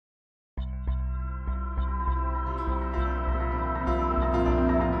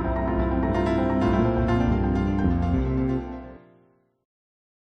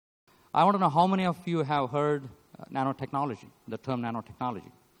I want to know how many of you have heard nanotechnology, the term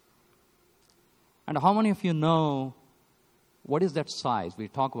nanotechnology. And how many of you know what is that size? We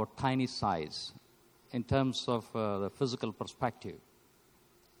talk about tiny size in terms of the physical perspective.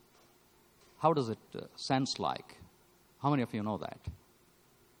 How does it sense like? How many of you know that?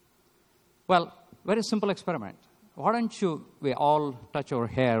 Well, very simple experiment. Why don't we all touch our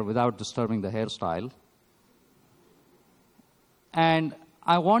hair without disturbing the hairstyle? And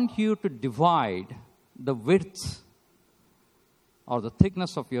I want you to divide the width or the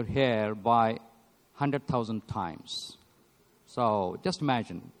thickness of your hair by 100,000 times. So just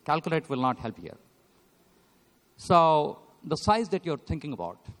imagine. Calculate will not help here. So the size that you're thinking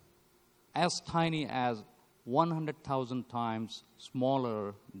about, as tiny as 100,000 times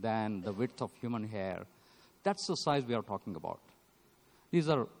smaller than the width of human hair, that's the size we are talking about. These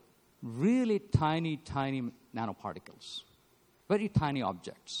are really tiny, tiny nanoparticles, very tiny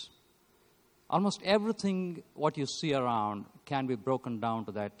objects. Almost everything what you see around can be broken down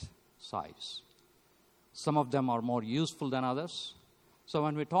to that size. Some of them are more useful than others. So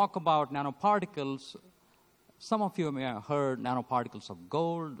when we talk about nanoparticles, some of you may have heard nanoparticles of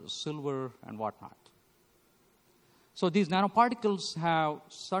gold, silver, and whatnot. So these nanoparticles have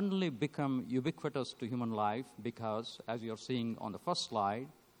suddenly become ubiquitous to human life because, as you're seeing on the first slide,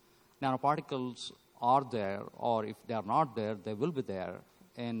 nanoparticles are there, or if they are not there, they will be there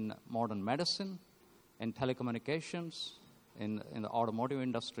in modern medicine, in telecommunications, in the automotive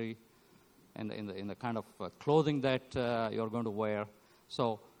industry, and in the kind of clothing that you're going to wear.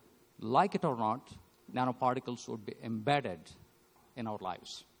 So, like it or not, nanoparticles would be embedded in our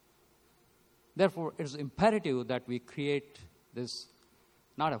lives. Therefore, it is imperative that we create this,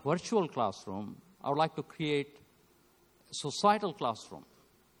 not a virtual classroom. I would like to create a societal classroom,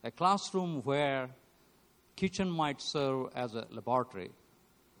 a classroom where kitchen might serve as a laboratory,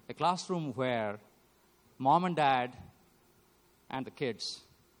 a classroom where mom and dad and the kids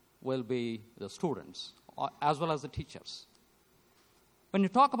will be the students, as well as the teachers. When you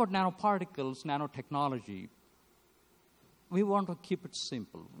talk about nanoparticles, nanotechnology, we want to keep it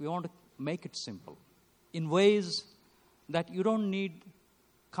simple. We want to make it simple in ways that you don't need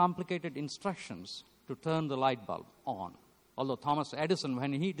complicated instructions to turn the light bulb on. Although Thomas Edison,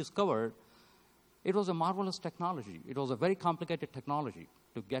 when he discovered, it was a marvelous technology. It was a very complicated technology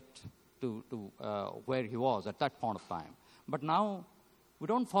to get to where he was at that point of time. But now, we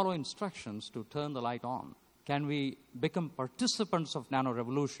don't follow instructions to turn the light on. Can we become participants of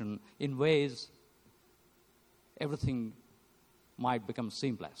nano-revolution in ways everything might become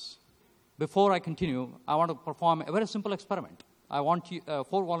seamless? Before I continue, I want to perform a very simple experiment. I want 4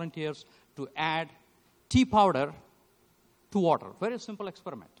 volunteers to add tea powder to water. Very simple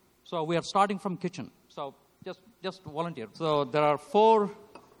experiment. So we are starting from kitchen. So just volunteer. So there are 4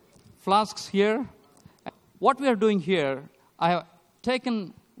 flasks here. What we are doing here, I have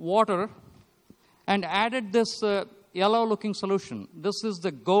taken water and added this yellow-looking solution. This is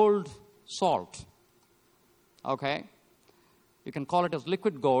the gold salt. Okay? You can call it as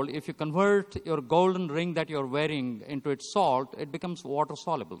liquid gold. If you convert your golden ring that you're wearing into its salt, it becomes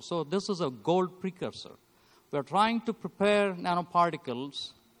water-soluble. So this is a gold precursor. We're trying to prepare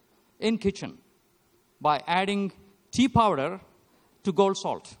nanoparticles in kitchen by adding tea powder to gold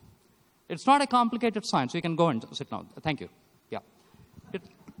salt. It's not a complicated science. You can go and sit down. Thank you. Yeah.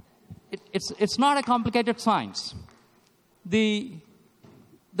 It's not a complicated science. The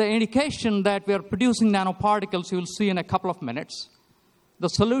indication that we are producing nanoparticles, you will see in a couple of minutes, the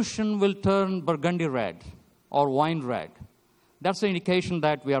solution will turn burgundy red or wine red. That's the indication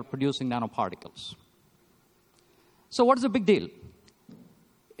that we are producing nanoparticles. So what is the big deal?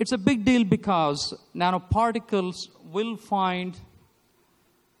 It's a big deal because nanoparticles will find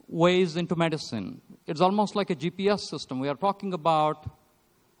ways into medicine. It's almost like a GPS system. We are talking about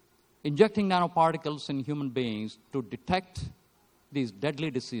injecting nanoparticles in human beings to detect these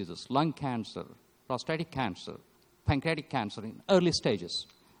deadly diseases, lung cancer, prostatic cancer, pancreatic cancer in early stages,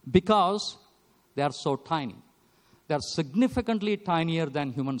 because they are so tiny. They are significantly tinier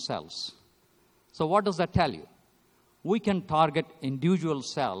than human cells. So what does that tell you? We can target individual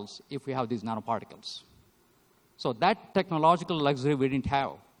cells if we have these nanoparticles. So that technological luxury we didn't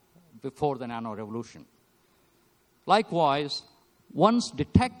have before the nano-revolution. Likewise, once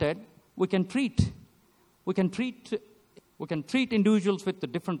detected, we can treat individuals with the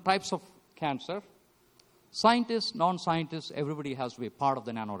different types of cancer. Scientists, non-scientists, everybody has to be part of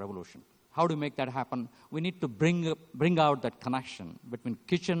the nano-revolution. How do we make that happen? We need to bring out that connection between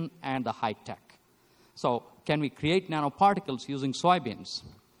kitchen and the high tech. So can we create nanoparticles using soybeans?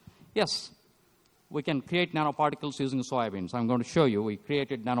 Yes. we can create nanoparticles using soybeans. I'm going to show you. We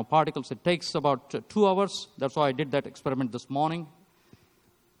created nanoparticles. It takes about 2 hours. That's why I did that experiment this morning.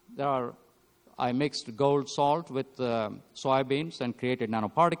 I mixed gold salt with soybeans and created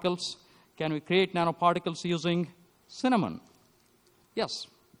nanoparticles. Can we create nanoparticles using cinnamon? Yes.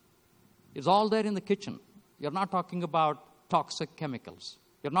 It's all there in the kitchen. You're not talking about toxic chemicals.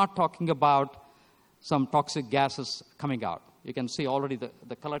 You're not talking about some toxic gases coming out. You can see already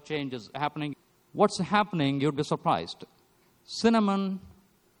the color change is happening. What's happening, you'd be surprised. Cinnamon,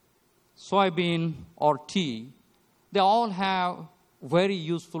 soybean, or tea, they all have very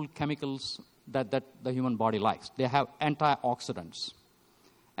useful chemicals that the human body likes. They have antioxidants.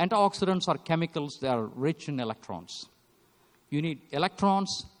 Antioxidants are chemicals that are rich in electrons. You need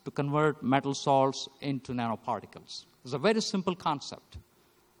electrons to convert metal salts into nanoparticles. It's a very simple concept.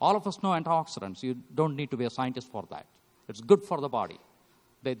 All of us know antioxidants. You don't need to be a scientist for that. It's good for the body.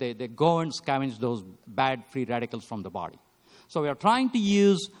 They go and scavenge those bad free radicals from the body. So we are trying to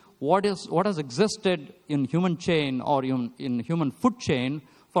use what has existed in human chain or in human food chain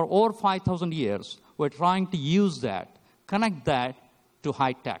for over 5,000 years. We're trying to use that, connect that to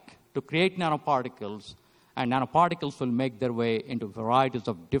high tech, to create nanoparticles, and nanoparticles will make their way into varieties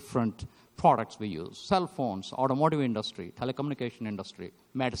of different products we use. Cell phones, automotive industry, telecommunication industry,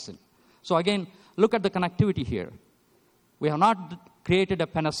 medicine. So again, look at the connectivity here. We have not created a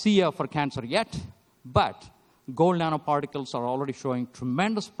panacea for cancer yet, but gold nanoparticles are already showing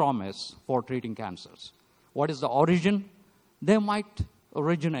tremendous promise for treating cancers. What is the origin? They might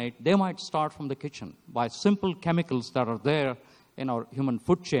start from the kitchen by simple chemicals that are there in our human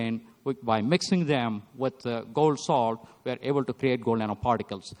food chain. By mixing them with gold salt, we are able to create gold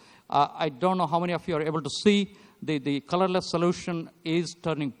nanoparticles. I don't know how many of you are able to see the colorless solution is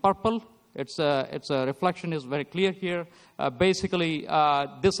turning purple. Its reflection is very clear here. Basically,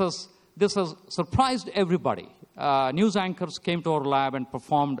 this has surprised everybody. News anchors came to our lab and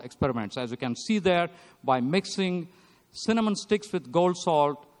performed experiments. As you can see there, by mixing cinnamon sticks with gold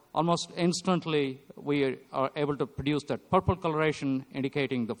salt, almost instantly we are able to produce that purple coloration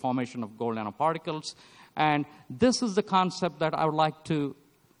indicating the formation of gold nanoparticles. And this is the concept that I would like to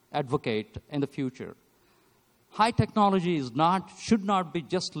advocate in the future. High technology should not be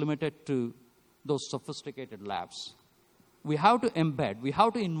just limited to those sophisticated labs. We have to embed, we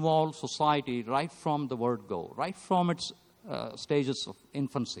have to involve society right from the word go, right from its stages of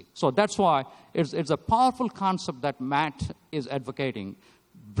infancy. So that's why it's a powerful concept that Matt is advocating,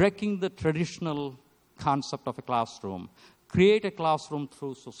 breaking the traditional concept of a classroom, create a classroom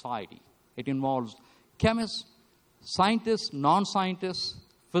through society. It involves chemists, scientists, non-scientists,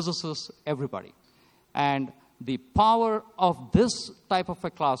 physicists, everybody. And the power of this type of a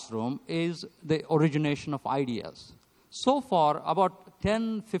classroom is the origination of ideas. So far, about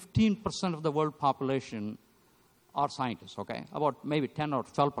 10-15% of the world population are scientists, okay? About maybe 10 or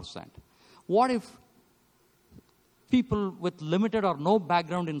 12%. What if people with limited or no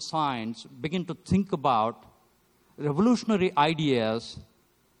background in science begin to think about revolutionary ideas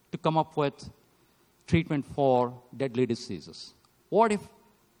to come up with treatment for deadly diseases? What if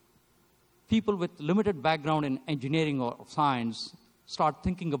people with limited background in engineering or science start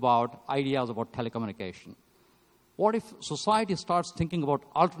thinking about ideas about telecommunication? What if society starts thinking about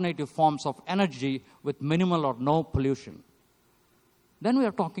alternative forms of energy with minimal or no pollution? Then we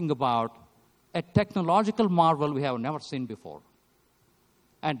are talking about a technological marvel we have never seen before.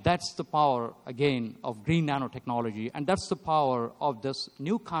 And that's the power, again, of green nanotechnology, and that's the power of this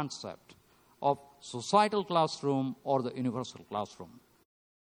new concept of societal classroom or the universal classroom.